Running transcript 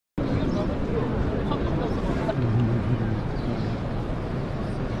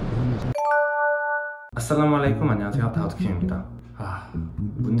Assalamualaikum, 안녕하세요, DAUD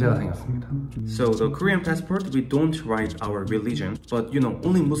문제가 생겼습니다. So the Korean passport, we don't write our religion, but you know,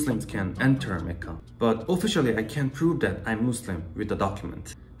 only Muslims can enter Mecca. But officially I can't prove that I'm Muslim with the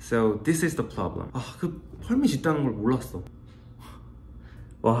document. So this is the problem. 그 펄밋 있다는 걸 몰랐어.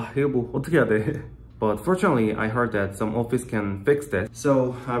 와, 이거 뭐 어떻게 해야 돼? But fortunately, I heard that some office can fix that.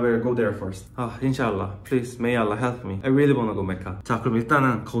 So I will go there first. Inshallah, please, may Allah help me. I really wanna go Mecca. 자, 그럼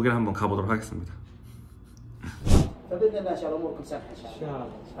일단은 거기를 한번 가보도록 하겠습니다. فبإذن الله إن شاء الله أموركم سهلة إن شاء الله.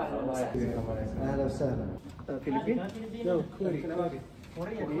 أهلا وسهلا. فلبين؟ No, Korea.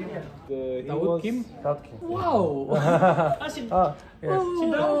 DAUD Kim? DAUD Kim. Wow! Yes.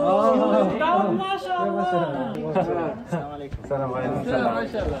 DAUD, mashallah! Assalamu alaikum.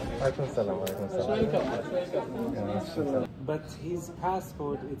 But his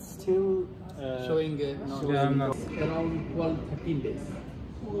passport, it's still showing around 12-13 days.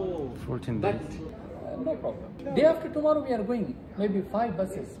 14 days. No problem. Day after tomorrow we are going. Maybe 5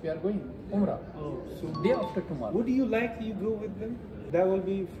 buses. We are going Umrah. Oh, so day after tomorrow. would you like to go with them? That will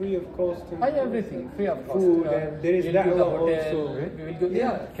be free of cost. Everything free of cost. Food and there is we'll da'wah go hotel. also. We will go.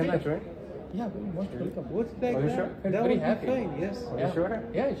 Yeah. Can I try? Yeah, very much welcome. What's that? Are you sure? That Very would be happy. fine, yes. Are you sure?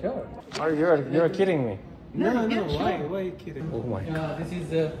 Yeah, sure. You're kidding me. No, yeah, sure. why are you kidding? Oh my god. This is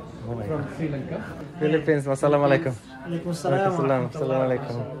from Sri Lanka. Philippines, assalamu alaikum. Assalamu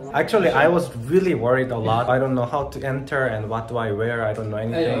alaikum. Actually, I was really worried a lot. I don't know how to enter and what do I wear. I don't know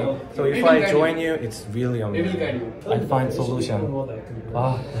anything. So if I join you, it's really amazing. I find solution.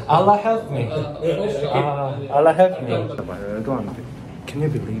 Allah help me. Allah help me. Can you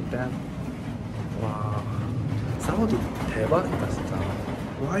believe that? Wow. 사우디 대박이다 진짜.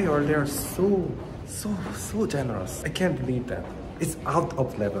 Why are they so generous? I can't believe that. It's out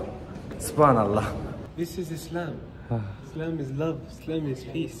of level. Subhanallah. This is Islam. Islam is love. Islam is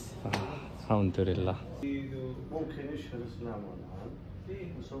peace. Alhamdulillah. ممكن يشهر الإسلام الآن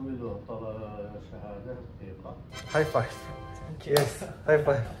نسوي له شهادة دقيقة. High five. Yes, high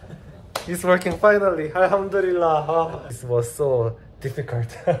five. It's working finally. Alhamdulillah. This was so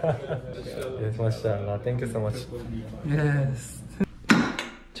difficult. Yes, mashallah. Thank you so much. Yes.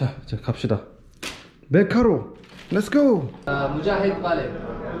 자, 갑시다. 메카로. Let's go. Mujahid Walid,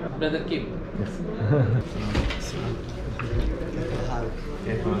 brother Kim. Yes.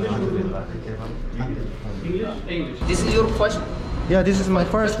 This is your first. Yeah, this is my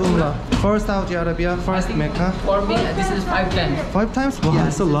first Umrah. First Saudi Arabia, first Mecca. For me, this is 5 times. 5 times? Wow, Yeah,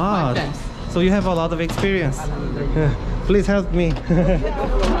 that's a this is lot. 5 times. So you have a lot of experience. Please help me.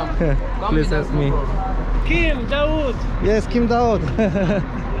 Please help me. Kim, DAUD! Yes, Kim DAUD.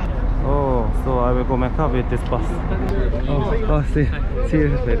 Oh, so I will go Mecca with this bus. See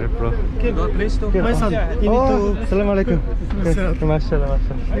you later, bro. Kim, please do. My son, you need to... Assalamu alaikum. Mashallah.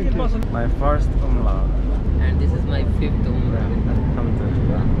 My first Umrah. And this is my 5th Umrah.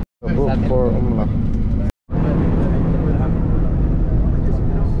 Alhamdulillah. Book for Umrah.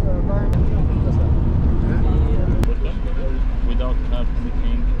 Without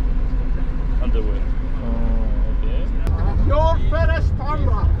having underwear. Okay. Your first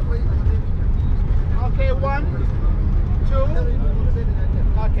Umrah. Okay, 1, 2.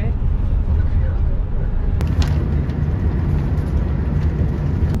 Okay.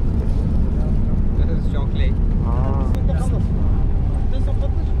 This is chocolate.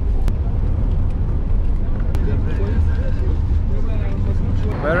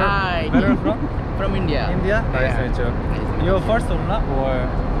 Where are you from? From India. India? Nice to meet you. Your first Umrah or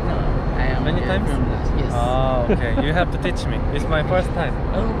I am many times? From yes. Okay. You have to teach me. It's my first time.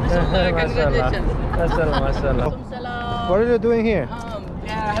 Oh, mashallah, congratulations. Mashallah. What are you doing here? We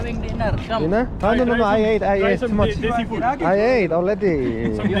are having dinner. Come. Dinner? No. I ate too much. I ate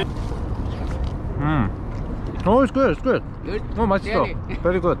already. Oh, it's good. Good. Oh, 맛있어.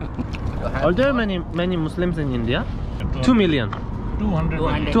 Very good. Are there many Muslims in India? 2 million.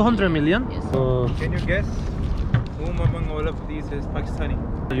 200 million? Yes. Can you guess whom among all of these is Pakistani?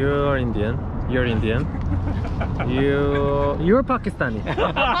 You're Indian. You're Indian. You're Pakistani.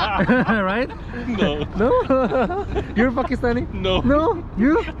 Right? No. No? You're Pakistani? No. No?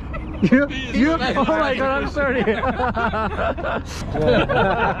 You? Oh my god, I'm sorry.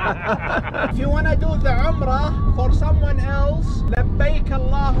 If you want to do the Umrah for someone else, لبيك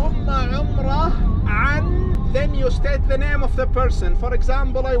اللهم عمرة عن, then you state the name of the person. For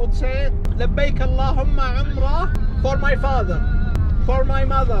example, I would say لبيك اللهم عمرة for my father, for my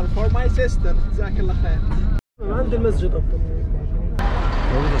mother, for my sister. جزاك الله خير. عند المسجد أفضل.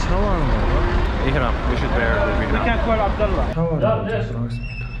 여기서 샤워하는 건가? Ihram. We should wear the We ihram. can call Abdullah. 샤워를 하겠습니다.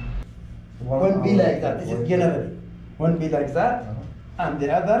 One be like that. This is general. One be like that, and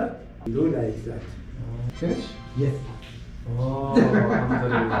the other do like that. Finish? Yes. Oh,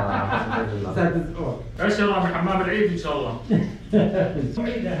 alhamdulillah. Alhamdulillah. That is all. اشرب بحمام العيد ان شاء الله.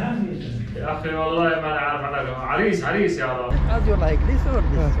 يا اخي والله ما انا عارف عنك. عريس عريس يا رب. As you like this or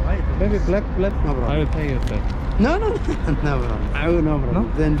this? Maybe black. No problem. I will pay you back. No, no, no problem. No problem.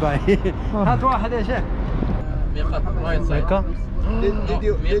 Then buy. هات واحد يا شيخ. Mecca?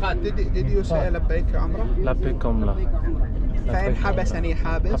 Did you say لبيك عمرة؟ لبيك عمرة. فإن حبسني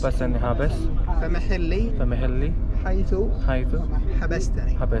حابس حبسني حابس فمحلي حيث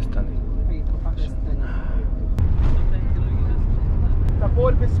حبستني.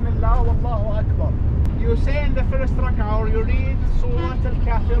 تقول بسم الله والله أكبر. You say in the first rak'ah or you read سورة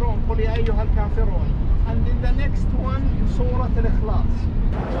الكافرون قل يا أيها الكافرون, and in the next one سورة الإخلاص.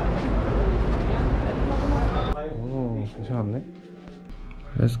 Oh, 괜찮네.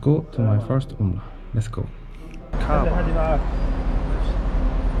 Let's go to my first umrah. Let's go. Kaaba.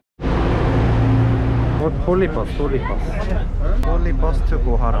 Holy bus to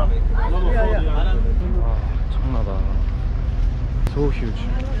go haram. 장난하다. So huge.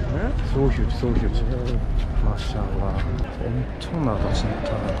 So huge. 마샬라. 엄청나다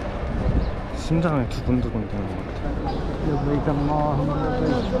진짜. 심장이 두근두근 되는 것 같아.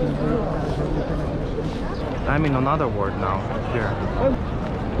 I'm in another world now. Here.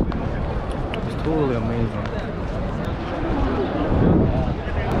 It's totally amazing.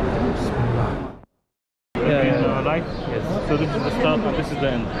 Right? Yes. So this is the start and this is the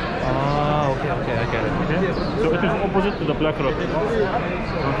end. Ah, okay, I get it. Okay? So it is opposite to the black rock.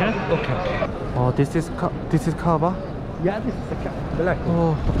 Okay? Okay. Oh, this is Kaaba? Yeah, this is the black.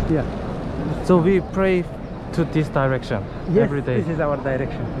 Oh, Yeah. so we pray to this direction every day. This is our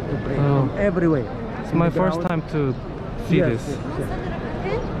direction to pray Oh. every way. It's my first time to see this.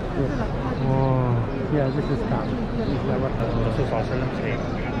 Oh. Yeah, this is Kaaba. This is our الرسول صلى الله عليه وسلم صحيح.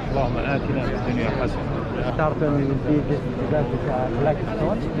 اللهم آتنا في الدنيا حسنة. start when you see this black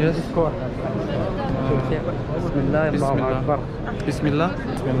stone. Yes. This corner. Bismillah, Allahu Akbar. Bismillah.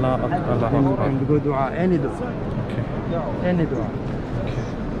 Bismillah. Allahu Akbar. And go dua, any dua. Okay. Any dua.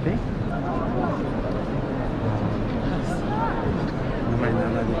 Okay?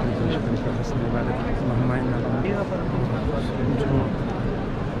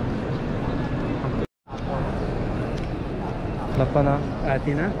 ربنا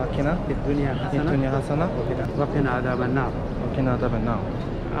آتنا في الدنيا حسنة وقنا عذاب النار.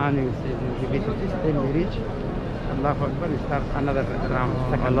 And you give it this time we reach Allahu Akbar, we start another round.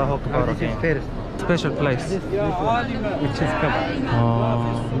 Allahu Akbar. This is first. Special place. Which is Kaaba.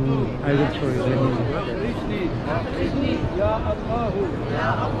 I will show you.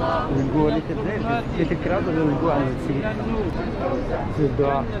 We'll go a little there, little crowd, and then we'll go and we'll see. This is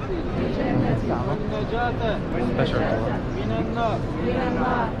dua. Special dua.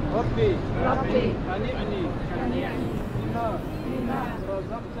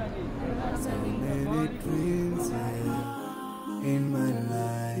 Many dreams in my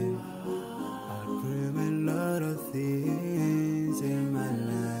life. I dream a lot of things in my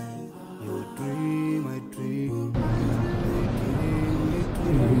life. You dream, I dream.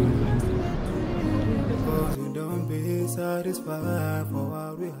 Because you don't be satisfied for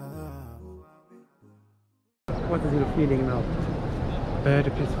what we have. What is your feeling now?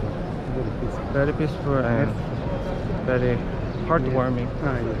 Very peaceful. Very peaceful and very heartwarming.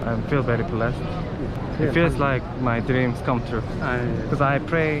 I feel very blessed. It feels like my dreams come true. Because I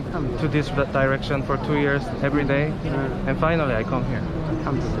pray to this direction for 2 years every day, and finally I come here.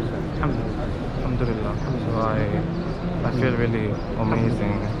 Alhamdulillah. So I feel really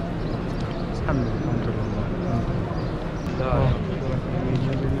amazing. Alhamdulillah.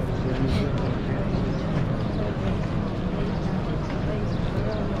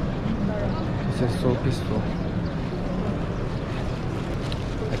 This is so peaceful.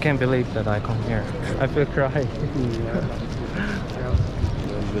 I can't believe that I come here. I feel cry.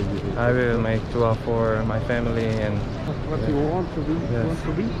 I will make dua for my family and What you want to be, Yes.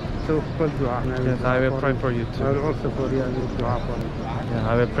 So call dua. yes, I will pray for you I too. will also for you, I will dua for you.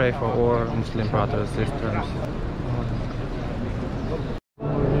 Yeah, I will pray for all Muslim brothers, sisters.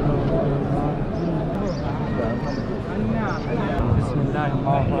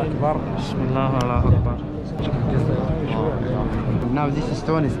 Bismillah, Allahu Akbar. Now this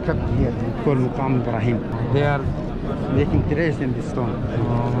stone is kept here, called Maqam Ibrahim. They are making trace in this stone,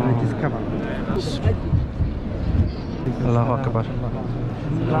 and it is covered. Allahu Akbar.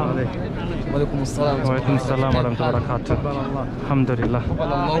 وعليكم السلام. Wa alaikum assalam wa rahmatullahi wa barakatuh. Alhamdulillah.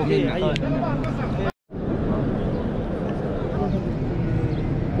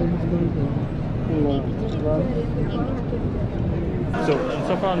 So in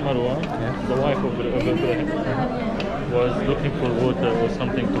Safa and Marwah, the wife of Ibrahim was looking for water or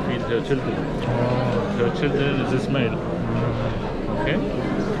something to feed her children. Her children is Ismail. Okay?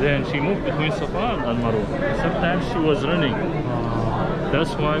 Then she moved between Safa and Marwah. Sometimes she was running.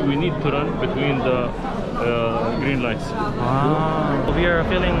 That's why we need to run between the green lights. We are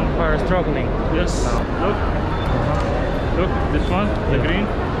feeling we're struggling. Yes. Look. Look, this one, the green.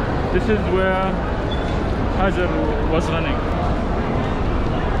 This is where Hajj was running.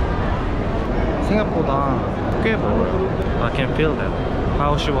 생각보다 꽤 멀어요. I can feel that.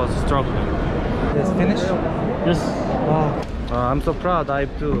 How she was struggling. It's finished? Yes. Wow. I'm so proud. I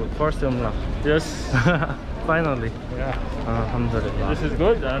do first Umrah. Yes. Finally. Yeah. Alhamdulillah. This is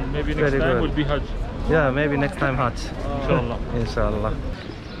good, and maybe next Very time good. will be Hajj. Yeah, maybe next time Hajj. Inshallah. Inshallah.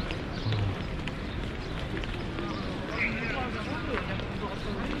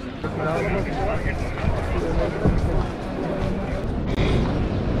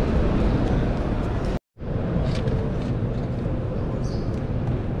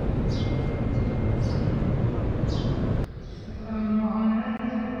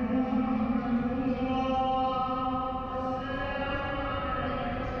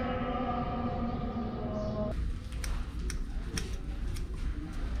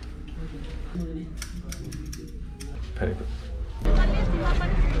 Very good.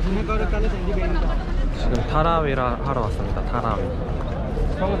 지금 타라위라 하러 왔습니다. 타라위.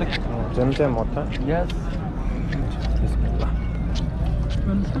 Zamzam water? Yes. Bismillah.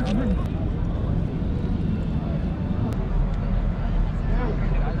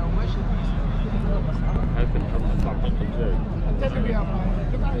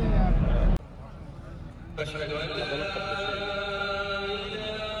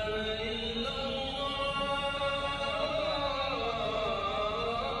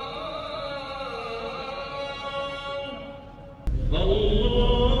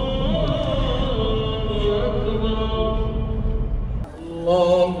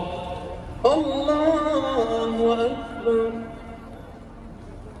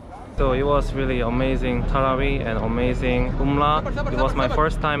 So it was really amazing Tarawih and amazing Umrah. It was my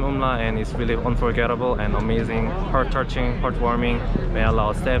first time Umrah and it's really unforgettable and amazing, heart-touching, heartwarming. May Allah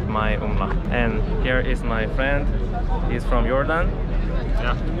accept my Umrah. And here is my friend. He's from Jordan.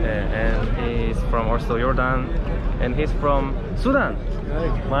 Yeah. And he's from also Jordan. And he's from Sudan.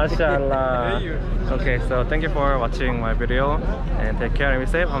 MashaAllah. Okay, so thank you for watching my video and take care and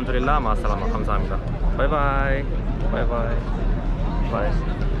be safe. Alhamdulillah. Ma'asalama. 감사합니다. Bye bye. Bye bye. Bye.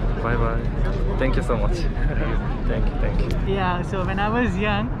 Bye bye. Thank you so much. Thank you. Yeah, so when I was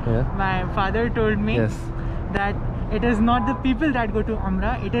young, Yeah. my father told me that it is not the people that go to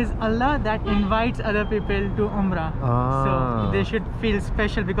Umrah, it is Allah that invites other people to Umrah. So they should feel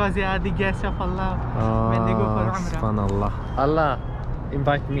special because they are the guests of Allah when they go for Umrah. Subhanallah. Allah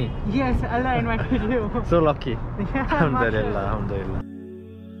invite me. Yes, Allah invited you. So lucky. Yeah, Alhamdulillah. Alhamdulillah.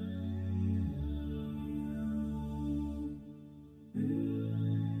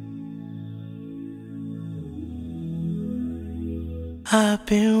 I've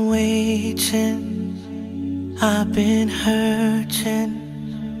been waiting, I've been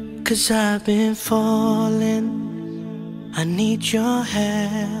hurting, 'cause I've been falling. I need your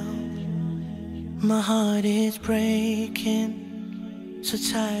help. My heart is breaking, so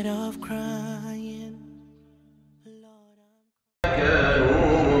tired of crying.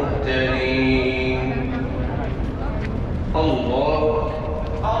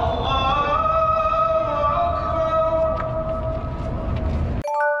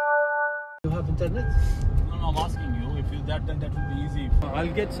 No, I'm asking you if you that then that will be easy.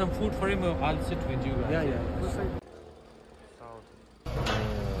 I'll get some food for him. I'll sit with you guys. Yeah.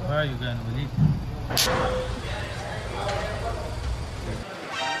 Where are you going to eat?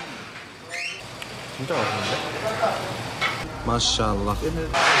 진짜 맛있는데? Mashallah.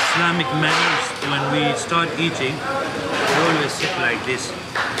 Islamic manners, when we start eating, we always sit like this.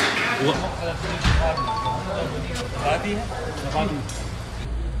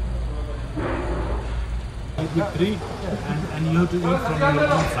 With three, and you have to eat from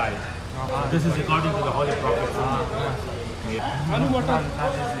your own side. This is according to the Holy Prophet.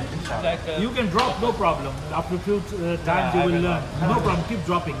 You can drop, no problem. After a few times you will learn. No problem, keep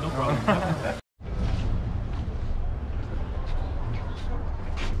dropping, no problem.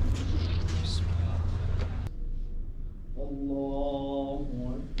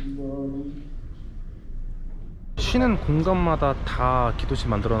 쉬는 공간마다 다 기도실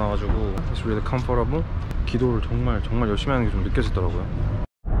만들어 놔가지고 It's really comfortable. 기도를 정말 열심히 하는 게 좀 느껴지더라고요.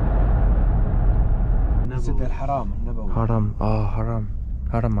 مسجد الحرام النبوي. 하람, 하람.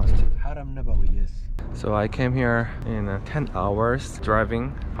 Haram Masjid. Haram Nabawi, yes. So I came here in 10 hours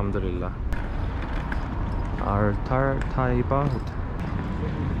driving, alhamdulillah. Taiba.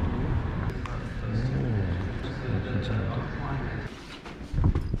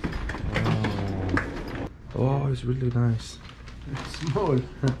 Oh, it's really nice. It's small.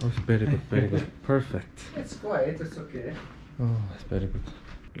 Oh, it's very good, very good. Perfect. It's quiet, it's okay. Oh, it's very good.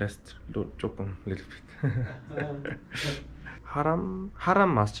 Let's do 조금 little bit. Haram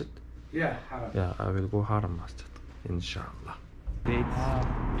Masjid. Yeah, Haram. Yeah, I will go Haram Masjid, inshallah. Dates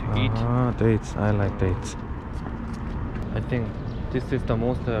to eat. Ah, dates. I like dates. I think this is the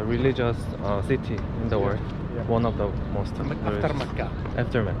most religious city in the world. Yeah. One of the most. After Mecca.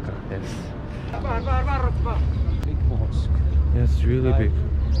 After Mecca, yes. Big mosque. Yes, really big.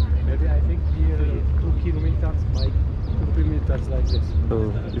 Maybe I think here 2 kilometers by 2 kilometers like this.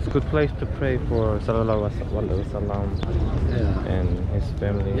 So it's a good place to pray for Sallallahu Alaihi Wasallam and his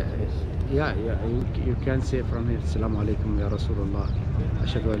family. Yeah, you can say from here, Assalamu alaikum ya Rasulullah.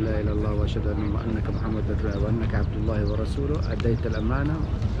 Ashhadu an la ilaha illallah wa ashhadu annaka Muhammadan wa annaka Abdullah wa Rasuluh. أديت الأمانة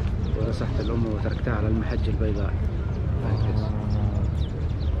ونصحت الأمة وتركتها على المحجة البيضاء.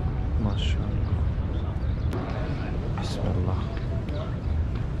 ما شاء الله. بسم الله.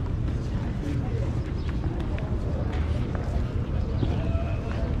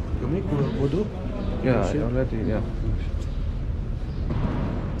 You make wudu? Yeah, already, yeah.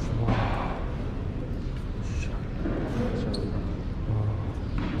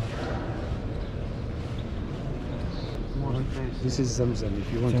 This is Zamzam.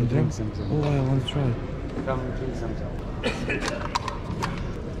 If you want to drink Zamzam. Oh, I want to try. Come and drink Zamzam.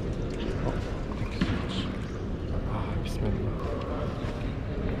 Bismillah.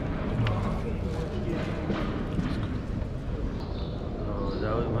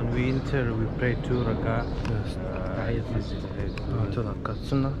 When we enter, we pray 2 rak'ah. Yes. Tahiyyat masjid. 2 rak'ah.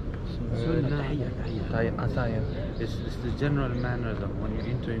 Sunnah. Tahiyyat. It's the general manner that when you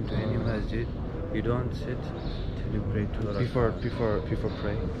enter into any masjid, you don't sit till you pray 2 rak'ah. Before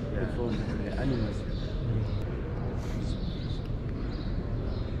pray. Yeah. Before any masjid.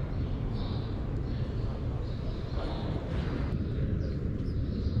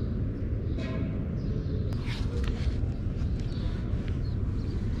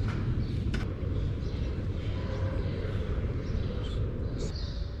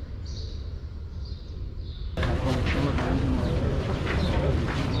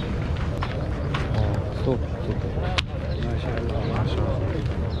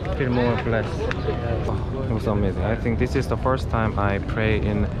 Feel more blessed. It was amazing. I think this is the first time I pray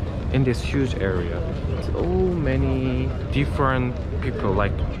in this huge area. So many different people,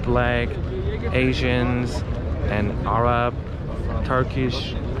 like black, Asians, and Arab,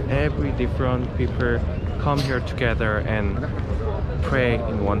 Turkish. Every different people come here together and pray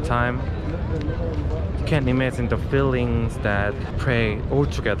in one time. You can't imagine the feelings that pray all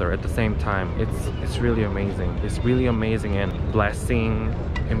together at the same time. It's really amazing. It's really amazing and blessing,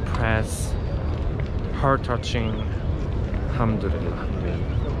 impressed, heart-touching. Alhamdulillah.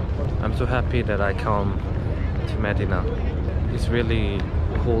 I'm so happy that I come to Medina. It's really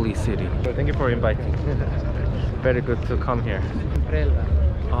a holy city. So thank you for inviting. Very good to come here. Umbrella.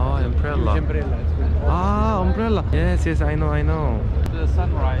 Oh, umbrella. Umbrella. Ah, umbrella. Yes, I know. The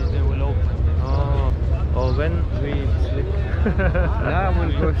sunrise, they will open. Oh, when we sleep. Now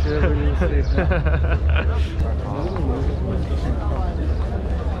we'll go sure we'll sleep.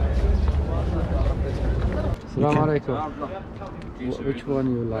 Assalamu alaikum. Which one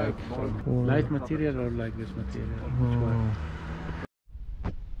you like? Light material or like this material? Which one?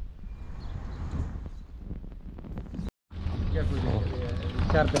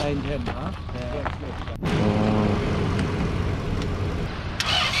 Car behind him, huh?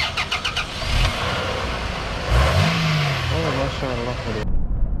 Oh, mashallah.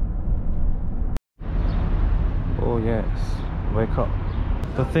 Oh yes, wake up.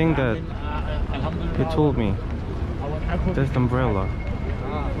 The thing that he told me, that's the umbrella.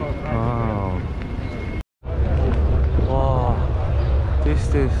 Wow. Wow.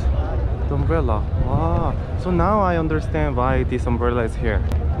 This is the umbrella. Wow. So now I understand why this umbrella is here.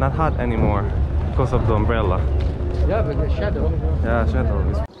 Not hot anymore because of the umbrella. Yeah, but the shadow. Yeah, shadow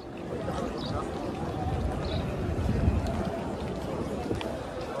is.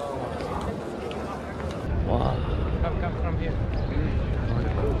 Wow. Come from here.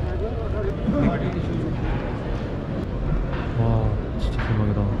 와, 진짜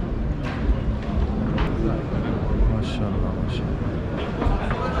대박이다. 마샬라, 마샬라.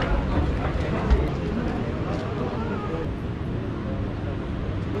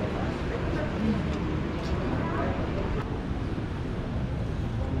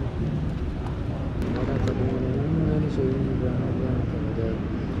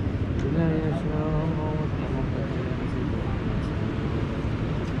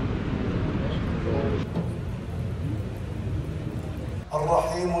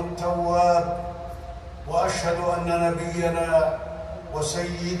 الرحيم التواب وأشهد أن نبينا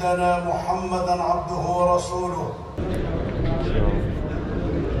وسيدنا محمدا عبده ورسوله.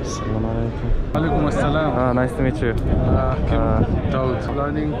 Assalamu alaikum. Alaikum assalam. Nice to meet you. DAUD.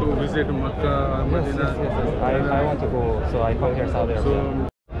 Planning to visit Mecca, MEDINA. Yes. I want to go, so I come here Saudi Arabia.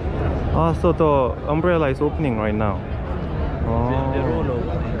 So the umbrella is opening right now. They're all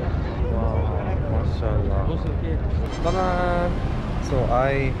opening. Wow, mashallah. So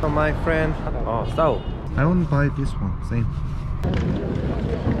from my friend. So I want to buy this one. Same.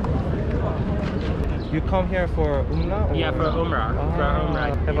 You come here for Umrah? Yeah, for Umrah. For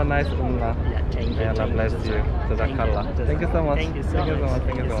Umrah. Have a nice Umrah. Yeah, thank you. May Allah bless you. Jazakallah. Thank you so much. Thank you so much.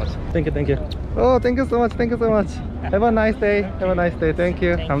 Thank you so much. Thank you. Oh, thank you so much. Thank you so much. Have a nice day. Have a nice day. Thank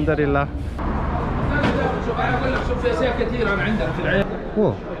you. Alhamdulillah.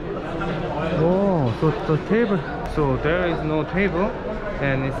 Oh, so the table. So there is no table,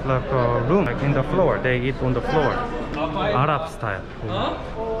 and it's like a room, like in the floor. They eat on the floor, Arab style.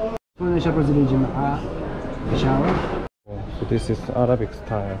 So this is Arabic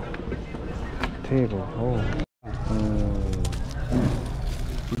style table. Oh.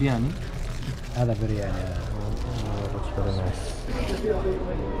 Biryani. هذا biryani. Oh, that's very nice.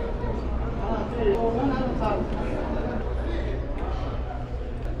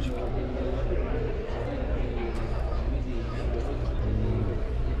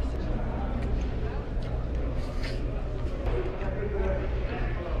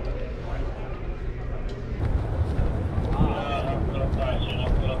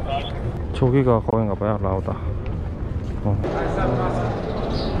 저기가 거긴가 봐요, 라우다. I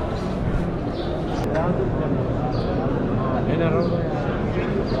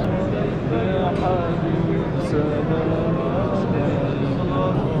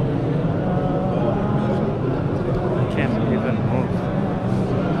can't even move.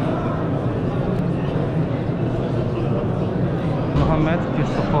 Muhammad,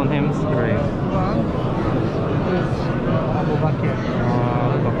 peace upon him's grave. Abu Bakr.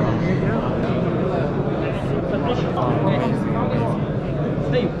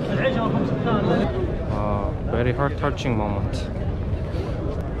 Very heart-touching moment.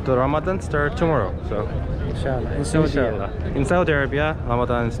 The Ramadan starts tomorrow, so Inshallah. In Saudi Arabia,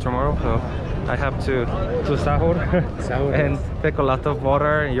 Ramadan is tomorrow, so I have to do sahur and take a lot of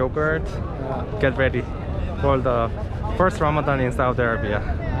water and yogurt. Get ready for the first Ramadan in Saudi Arabia.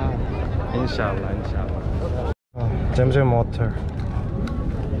 Inshallah. Zamzam water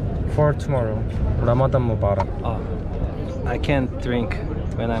for tomorrow. Ramadan Mubarak. I can't drink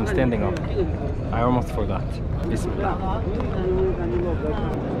when I'm standing up. I almost forgot. Bismillah.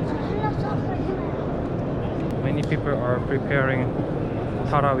 Many people are preparing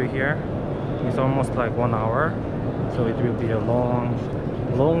Tarawih here. It's almost like 1 hour, so it will be a long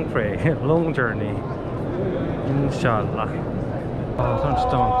pray, long journey. Inshallah. 사람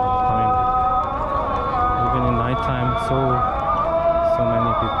진짜 많다. 밤인데. Even in nighttime, so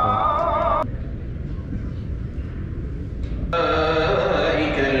many people.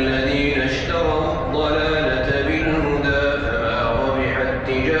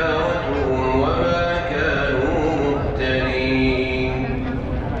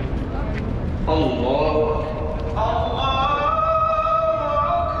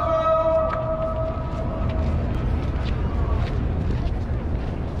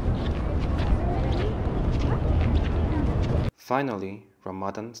 Finally,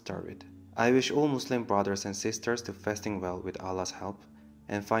 Ramadan started. I wish all Muslim brothers and sisters to fasting well with Allah's help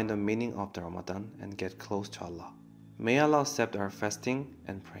and find the meaning of the Ramadan and get close to Allah. May Allah accept our fasting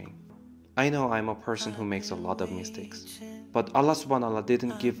and praying. I know I'm a person who makes a lot of mistakes, but Allah subhanahu wa ta'ala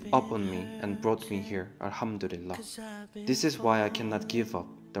didn't give up on me and brought me here, alhamdulillah. This is why I cannot give up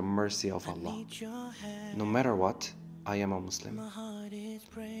the mercy of Allah. No matter what, I am a Muslim,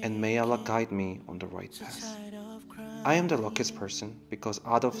 and may Allah guide me on the right path. I am the luckiest person because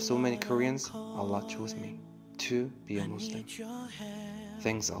out of so many Koreans, Allah chose me to be a Muslim.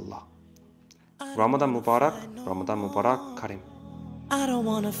 Thanks Allah. Ramadan Mubarak, Karim. I don't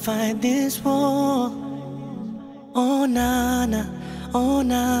wanna fight this war. Oh na na, oh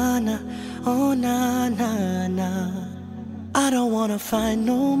na na, oh na na na. I don't wanna fight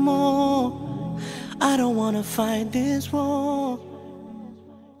no more. I don't wanna fight this war.